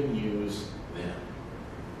to even use them.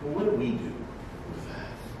 Well, what do we do with that?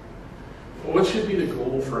 Well, what should be the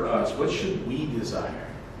goal for us? What should we desire?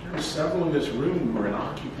 There are several in this room who are in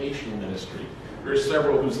occupational ministry. There are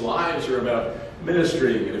several whose lives are about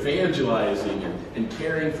ministering and evangelizing and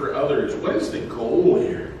caring for others. What is the goal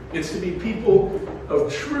here? It's to be people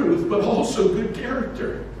of truth, but also good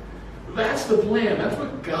character. That's the plan. That's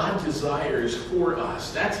what God desires for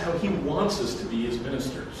us. That's how He wants us to be as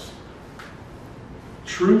ministers.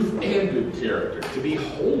 Truth and good character. To be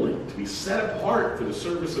holy. To be set apart for the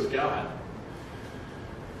service of God.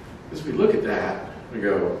 As we look at that, we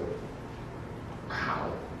go,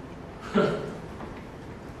 how?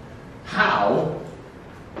 How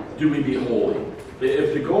do we be holy?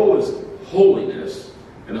 If the goal is holiness,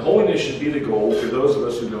 and holiness should be the goal for those of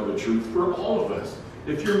us who know the truth, for all of us.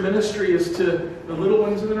 If your ministry is to the little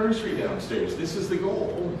ones in the nursery downstairs, this is the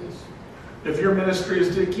goal, holiness. If your ministry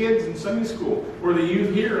is to kids in Sunday school, or the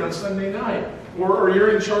youth here on Sunday night, or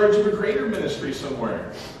you're in charge of a greater ministry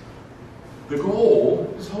somewhere, the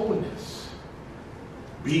goal is holiness.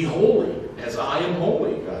 Be holy as I am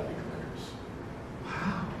holy, God declares.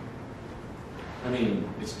 Wow. I mean,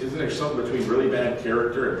 isn't there something between really bad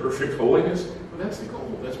character and perfect holiness? Well, that's the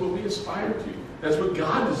goal. That's what we aspire to. That's what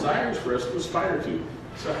God desires for us to aspire to.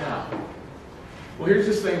 So how? Well, here's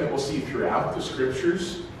this thing that we'll see throughout the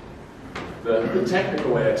Scriptures. The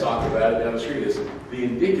technical way I talk about it down the street is the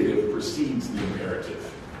indicative precedes the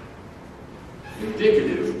imperative. The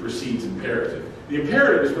indicative precedes imperative. The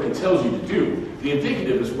imperative is what He tells you to do. The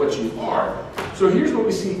indicative is what you are. So here's what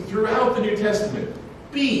we see throughout the New Testament.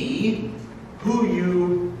 Be who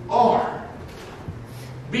you are.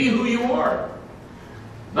 Be who you are.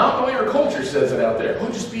 Not the way our culture says it out there. Oh,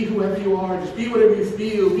 just be whoever you are. Just be whatever you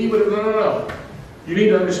feel. Be whatever. No. You need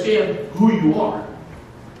to understand who you are.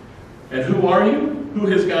 And who are you? Who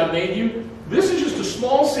has God made you? This is just a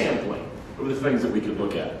small sampling of the things that we could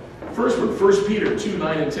look at. First one, 1 Peter 2,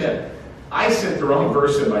 9 and 10. I sent the wrong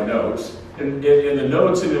verse in my notes. And in the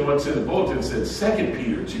notes and in what's in the bulletin said 2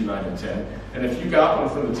 Peter 2, 9 and 10. And if you got one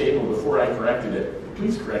from the table before I corrected it,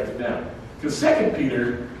 please correct it now. Because 2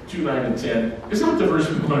 Peter 2, 9 and 10 is not the verse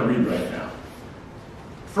we want to read right now.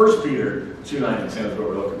 1 Peter 2, 9 and 10 is what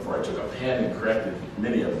we're looking for. I took a pen and corrected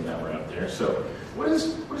many of them that were out there. So what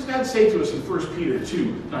does God say to us in 1 Peter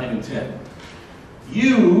 2, 9 and 10?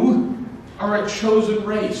 You are a chosen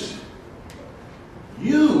race.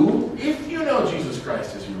 You, if you know Jesus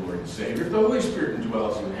Christ as your Lord and Savior, if the Holy Spirit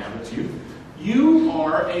indwells and inhabits you, you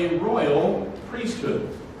are a royal priesthood.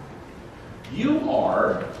 You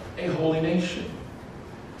are a holy nation.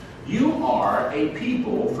 You are a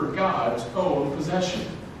people for God's own possession,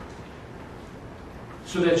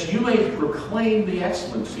 so that you may proclaim the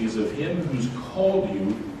excellencies of Him who's called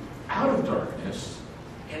you out of darkness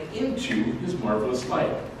and into His marvelous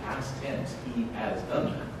light. Past tense, He has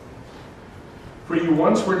done that. For you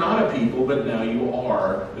once were not a people, but now you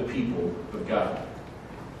are the people of God.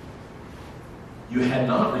 You had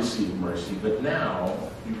not received mercy, but now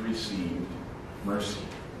you've received mercy.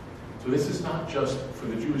 So this is not just for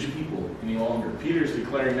the Jewish people any longer. Peter's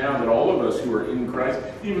declaring now that all of us who are in Christ,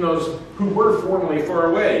 even those who were formerly far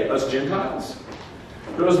away, us Gentiles,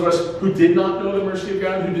 those of us who did not know the mercy of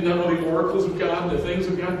God, who did not know the oracles of God and the things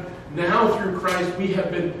of God, now through Christ we have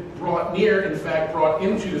been brought near, in fact brought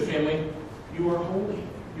into the family. You are holy.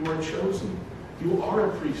 You are chosen. You are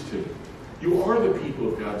a priesthood. You are the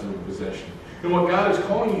people of God's own possession. And what God is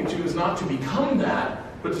calling you to is not to become that,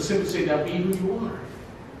 but to simply say, now be who you are.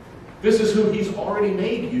 This is who He's already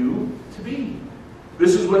made you to be.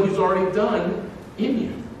 This is what He's already done in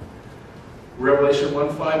you. Revelation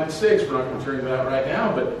 1, 5, and 6. We're not going to turn to that right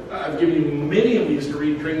now, but I've given you many of these to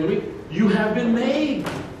read during the week. You have been made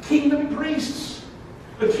kingdom priests.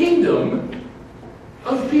 A kingdom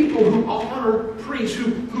of people who are priests,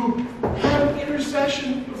 who have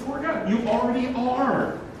intercession before God. You already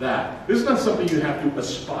are that. This is not something you have to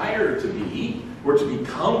aspire to be, or to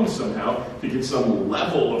become somehow, to get some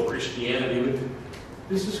level of Christianity.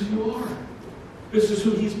 This is who you are. This is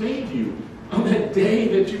who He's made you. On that day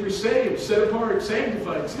that you were saved, set apart,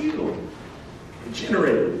 sanctified, sealed,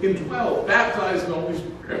 regenerated, indwelt, baptized in the Holy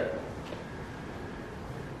Spirit.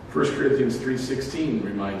 1 Corinthians 3:16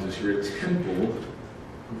 reminds us you're a temple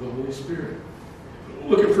of the Holy Spirit.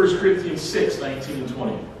 Look at 1 Corinthians 6, 19 and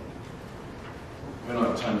 20. We don't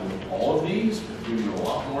have time to look at all of these, but we're doing a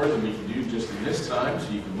lot more than we can do just in this time, so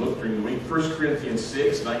you can look during the week. 1 Corinthians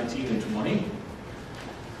 6, 19 and 20.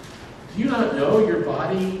 Do you not know your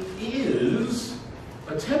body is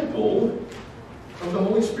a temple of the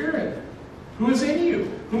Holy Spirit, who is in you,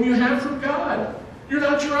 whom you have from God. You're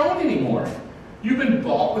not your own anymore. You've been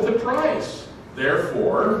bought with a price.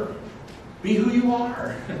 Therefore, be who you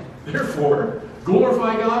are. Therefore,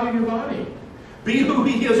 glorify God in your body. Be who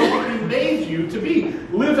He has already made you to be.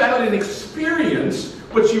 Live out and experience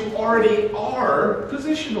what you already are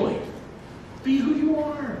positionally. Be who you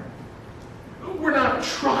are. We're not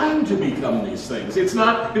trying to become these things. It's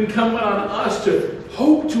not incumbent on us to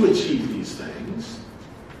hope to achieve these things.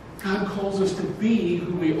 God calls us to be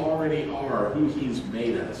who we already are, who He's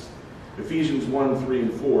made us. Ephesians 1, 3,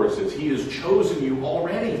 and 4 says, He has chosen you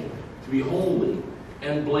already to be holy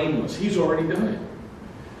and blameless. He's already done it.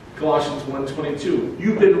 Colossians 1:22,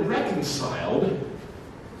 you've been reconciled.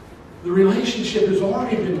 The relationship has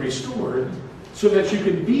already been restored so that you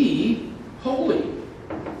can be holy.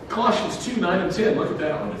 Colossians 2, 9 and 10. Look at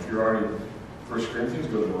that one. If you're already in 1 Corinthians,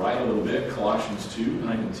 go to the right a little bit. Colossians 2,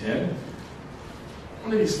 9 and 10.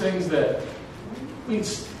 One of these things that we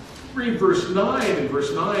read verse 9, and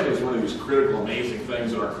verse 9 is one of these critical, amazing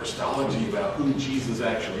things in our Christology about who Jesus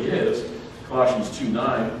actually is. Colossians 2,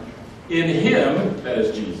 9. In Him, that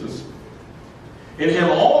is Jesus, in Him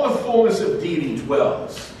all the fullness of deity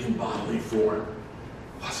dwells in bodily form.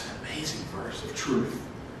 What's an amazing verse of truth,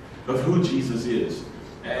 of who Jesus is.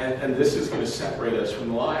 And this is going to separate us from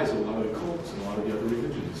the lies of a lot of the cults and a lot of the other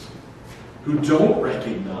religions, who don't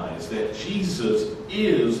recognize that Jesus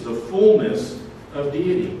is the fullness of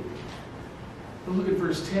deity. But look at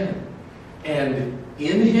verse 10. And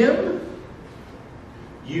in Him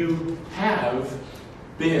you have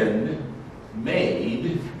been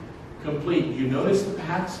made complete. You notice the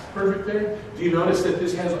past perfect there? Do you notice that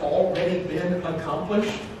this has already been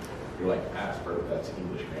accomplished? You're like, past perfect, that's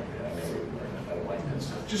English grammar. I never even learned that. I don't like that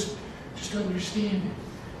stuff. Just understand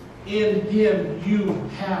it. In Him you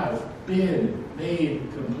have been made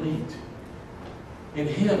complete. In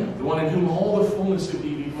Him, the one in whom all the fullness of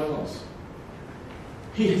deity dwells.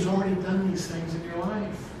 He has already done these things in your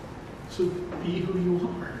life. So be who you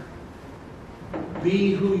are.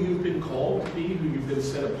 Be who you've been called to be, who you've been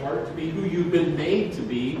set apart to be, who you've been made to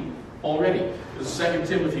be already. This is 2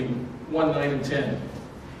 Timothy 1, 9 and 10.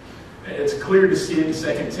 It's clear to see it in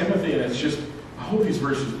 2 Timothy, and it's just, I hope these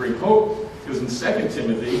verses bring hope, because in 2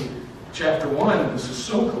 Timothy chapter 1, this is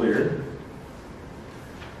so clear.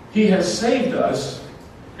 He has saved us,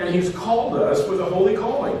 and He's called us with a holy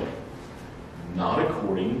calling, not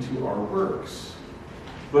according to our works,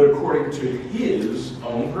 but according to His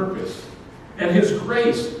own purpose and His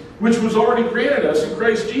grace, which was already granted us in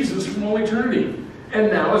Christ Jesus from all eternity,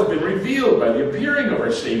 and now has been revealed by the appearing of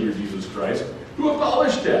our Savior Jesus Christ, who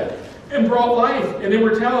abolished death and brought life and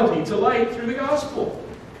immortality to light through the gospel.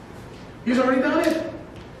 He's already done it.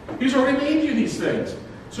 He's already made you these things.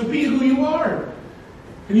 So be who you are.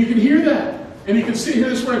 And you can hear that. And you can sit here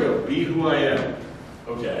this morning and go, be who I am.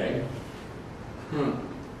 Okay.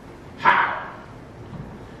 How?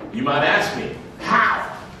 You might ask me, how?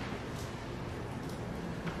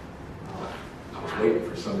 I was waiting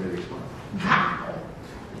for somebody to respond. How?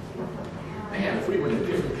 Man, if we were in a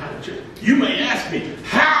different kind of church, you may ask me,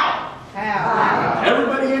 how? How?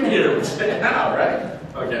 Everybody in here would say how, right?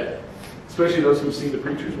 Okay. Especially those who've seen The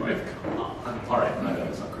Preacher's Wife. Come on. All right, no,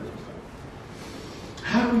 it's not Christmas time.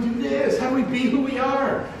 How do we do this? How do we be who we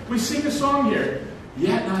are? We sing a song here.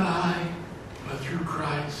 Yet not I, but through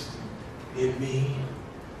Christ in me.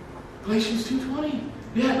 Galatians 2:20.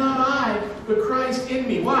 Yet not I, but Christ in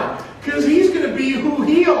me. Why? Because He's going to be who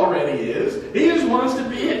He already is. He just wants to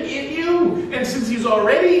be in you. And since He's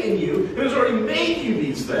already in you, and has already made you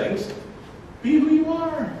these things, be who you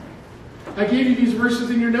are. I gave you these verses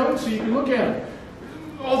in your notes so you can look at them.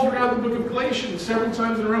 All throughout the book of Galatians, several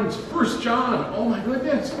times in a row. 1 John, oh my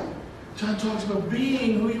goodness. John talks about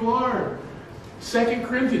being who you are. 2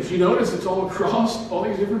 Corinthians, you notice it's all across all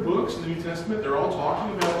these different books in the New Testament. They're all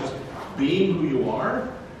talking about just being who you are.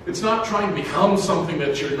 It's not trying to become something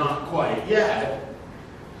that you're not quite yet.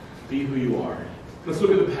 Be who you are. Let's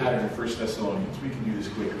look at the pattern in 1 Thessalonians. We can do this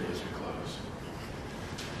quickly as we close.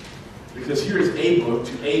 Because here is a book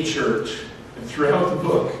to a church, and throughout the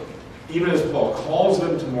book, even as Paul calls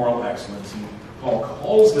them to moral excellence, and Paul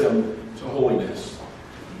calls them to holiness,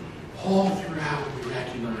 all throughout we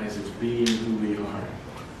recognize as being who we are.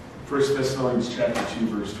 1 Thessalonians chapter 2,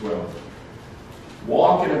 verse 12.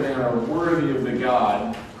 Walk in a manner worthy of the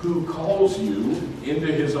God who calls you into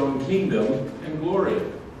His own kingdom and glory.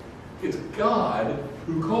 It's God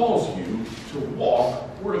who calls you to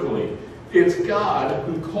walk worthily. It's God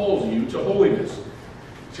who calls you to holiness.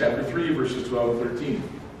 Chapter 3, verses 12 and 13.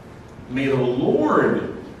 May the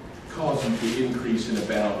Lord cause you to increase and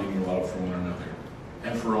abound in your love for one another,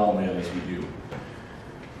 and for all men as we do,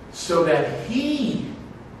 so that he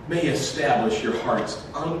may establish your hearts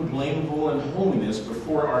unblameable in holiness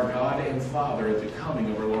before our God and Father at the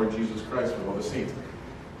coming of our Lord Jesus Christ with all the saints.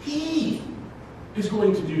 He is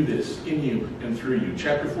going to do this in you and through you.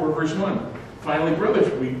 Chapter 4, verse 1. Finally,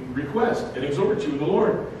 brothers, we request and exhort you in the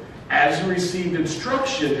Lord, as you received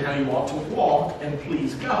instruction how you ought to walk and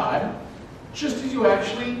please God, just as you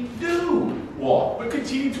actually do walk. But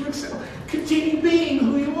continue to excel. Continue being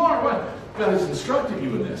who you are. What? God has instructed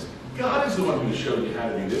you in this. God is the one who showed you how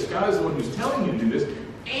to do this. God is the one who's telling you to do this.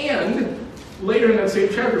 And later in that same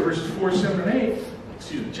chapter, verses 4, 7, and 8,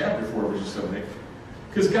 chapter 4, verses 7 and 8,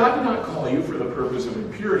 because God did not call you for the purpose of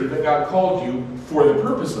impurity, but God called you for the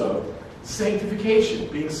purpose of sanctification,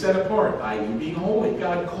 being set apart, i.e. being holy.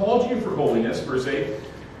 God called you for holiness, verse 8.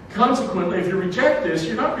 Consequently, if you reject this,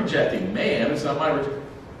 you're not rejecting man, it's not my rejection,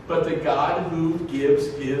 but the God who gives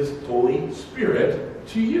his Holy Spirit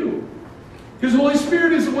to you. His Holy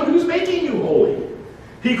Spirit is the one who's making you holy.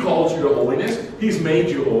 He calls you to holiness, he's made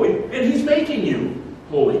you holy, and he's making you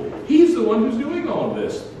holy. He's the one who's doing all of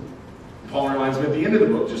this. Paul reminds me at the end of the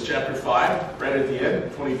book, just chapter 5, right at the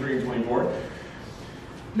end, 23 and 24.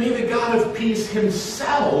 May the God of peace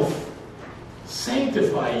himself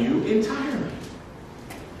sanctify you entirely.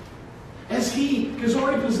 As he has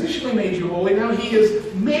already positionally made you holy, now he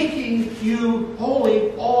is making you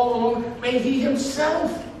holy all along. May he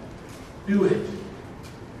himself do it.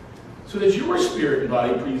 So that your spirit and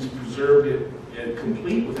body be preserved and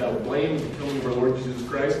complete without blame at the coming of our Lord Jesus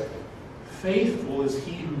Christ. Faithful is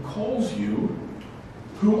he who calls you,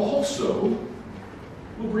 who also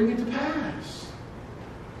will bring it to pass.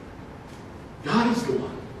 God is the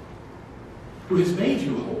one who has made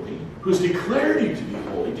you holy, who has declared you to be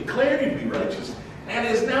holy, declared you to be righteous, and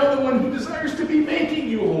is now the one who desires to be making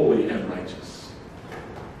you holy and righteous.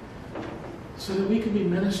 So that we can be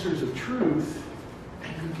ministers of truth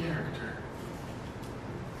and good character.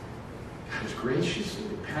 God is gracious and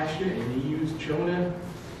compassionate, and he used Jonah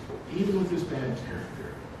even with his bad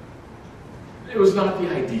character. It was not the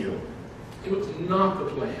ideal. It was not the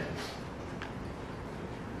plan.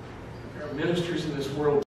 There are ministers in this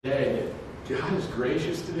world today that God is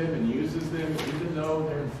gracious to them and uses them even though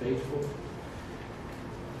they're unfaithful.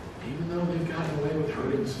 Even though they've gotten away with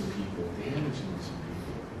hurting some people, damaging some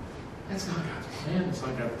people. That's not God's plan. That's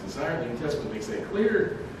not God's desire. The New Testament makes that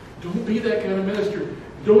clear. Don't be that kind of minister.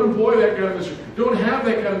 Don't employ that kind of ministry. Don't have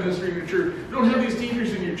that kind of ministry in your church. Don't have these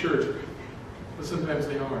teachers in your church. But sometimes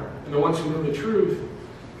they are. And the ones who know the truth,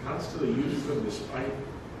 God still uses them despite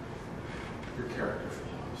your character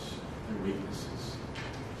flaws, their weaknesses.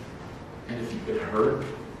 And if you've been hurt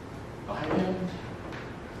by them,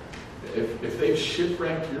 if they've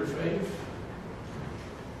shipwrecked your faith,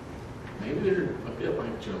 maybe they're a bit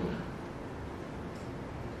like Jonah.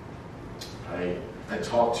 I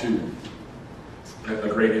talked to a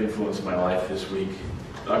great influence in my life this week.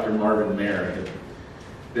 Dr. Marvin Mayer had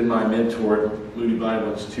been my mentor at Moody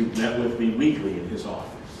Bible Institute, met with me weekly in his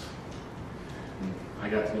office. I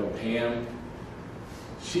got to know Pam.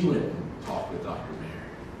 She went and talked with Dr.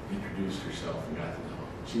 Mayer, introduced herself, and got to know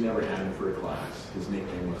him. She never had him for a class. His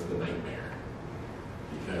nickname was the Nightmare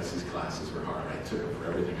because his classes were hard. I took him for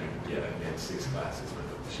everything I could get. I had 6 classes with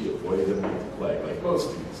him. She avoided him like the plague, like most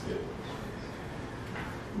students did.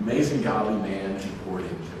 Amazing godly man, he poured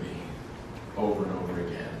into me over and over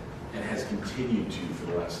again, and has continued to for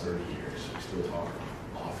the last 30 years. We still talk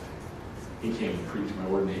often. He came to preach my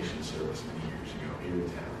ordination service many years ago here in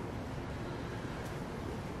town.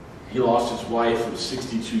 He lost his wife of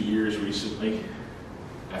 62 years recently,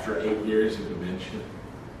 after 8 years of dementia.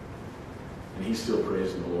 And he's still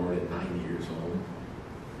praising the Lord at 90 years old.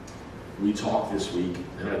 We talked this week,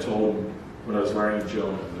 and I told him when I was learning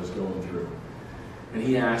Jonah, I was going through. And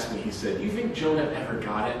he asked me, he said, "Do you think Jonah ever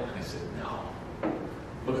got it?" And I said, "No.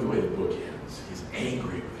 Look at the way the book ends. He's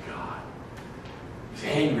angry with God. He's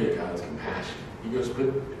angry at God's compassion." He goes,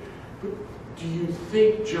 but do you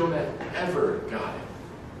think Jonah ever got it?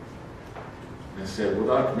 And I said, "Well,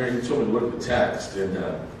 Dr. Mary, you told me to look at the text, and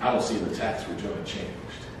I don't see in the text where Jonah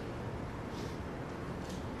changed."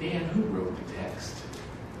 Dan, who wrote the text?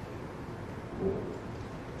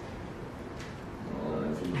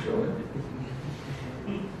 I think Jonah.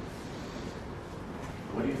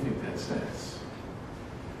 What do you think that says?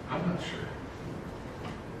 I'm not sure.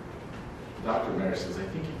 Dr. Mayer says, I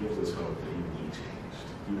think he gives us hope that even he changed.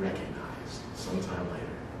 He recognized sometime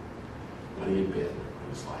later what he had been, what it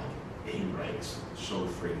was like. And he writes so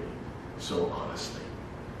freely, so honestly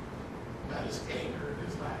about his anger and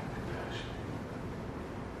his lack of compassion.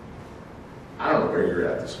 I don't know where you're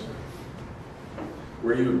at this morning.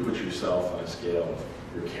 where you would put yourself on a scale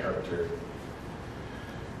of your character.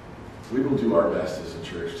 We will do our best as a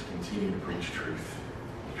church to continue to preach truth,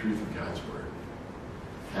 the truth of God's Word,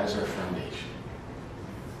 as our foundation.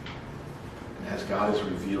 And as God has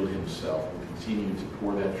revealed himself, we'll continue to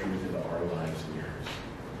pour that truth into our lives and yours.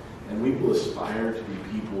 And we will aspire to be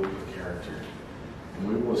people of character. And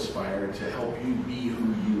we will aspire to help you be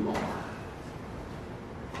who you are.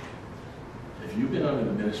 If you've been under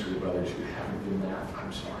the ministry of others who haven't been that,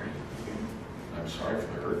 I'm sorry. I'm sorry for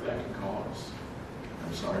the hurt that can cause.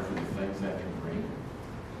 I'm sorry for the things that can bring.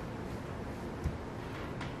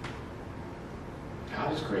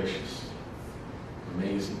 God is gracious,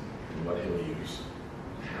 amazing in what he'll use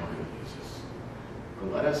and how he'll use us.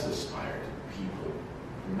 But let us aspire to people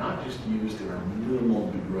who are not just used in our minimal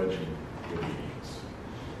begrudging obedience,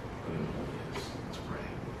 but in holiness. Let's pray.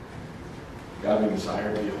 God, we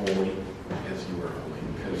desire to be holy as you are holy,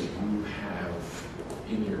 because you have,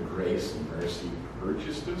 in your grace and mercy,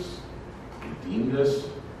 purchased us, redeemed us,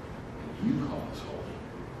 and you call us holy.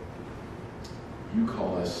 You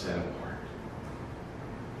call us set apart.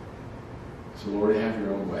 So, Lord, have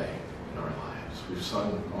your own way in our lives. We've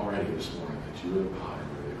sung already this morning that you are the potter,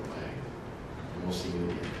 we're the clay. And we'll sing it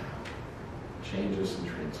again now. Change us and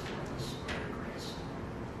transform us by your grace.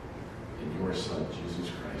 In your Son,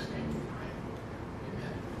 Jesus Christ.